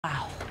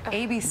Wow.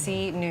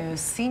 ABC News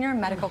senior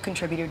medical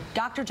contributor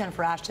Dr.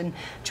 Jennifer Ashton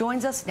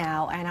joins us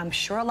now, and I'm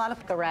sure a lot of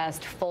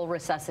arrest, full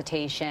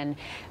resuscitation,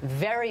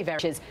 very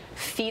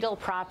fetal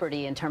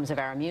property in terms of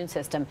our immune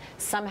system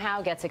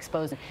somehow gets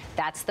exposed.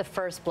 That's the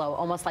first blow,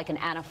 almost like an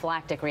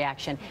anaphylactic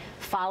reaction,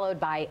 followed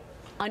by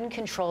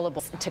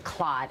uncontrollable to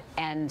clot,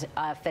 and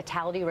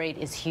fatality rate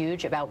is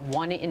huge. About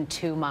 1 in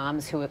 2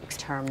 moms who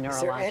term neurologic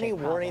Is there any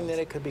warning problems. that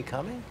it could be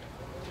coming?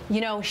 You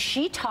know,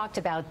 she talked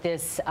about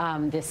this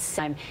this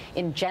time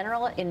in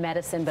general in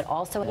medicine, but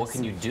also what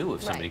can you do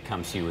if somebody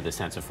comes to you with a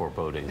sense of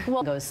foreboding?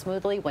 Well, it goes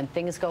smoothly. When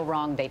things go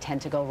wrong, they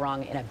tend to go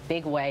wrong in a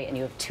big way, and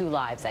you have 2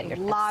 lives at your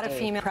stake. A lot of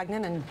female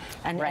pregnant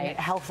and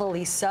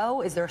healthily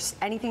so. Is there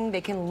anything they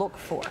can look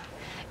for?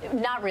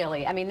 Not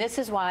really. I mean, this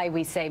is why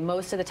we say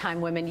most of the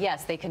time women,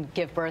 yes, they can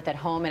give birth at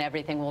home and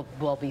everything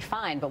will be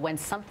fine. But when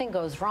something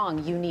goes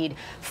wrong, you need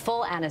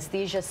full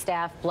anesthesia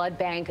staff, blood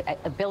bank,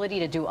 ability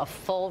to do a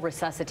full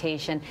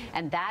resuscitation,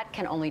 and that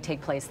can only take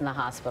place in the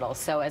hospital.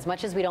 So as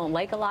much as we don't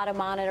like a lot of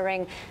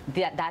monitoring,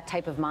 that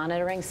type of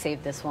monitoring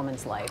saved this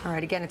woman's life. All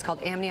right, again, it's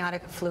called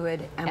amniotic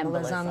fluid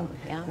embolism.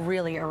 Yeah.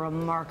 Really a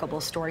remarkable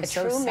story. A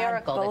true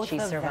miracle that she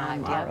Both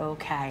survived. of them are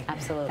okay.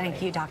 Absolutely.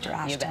 Thank you, Dr.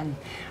 Ashton. You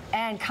bet.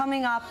 And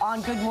coming up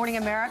on Good Morning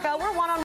America, we're one-on-one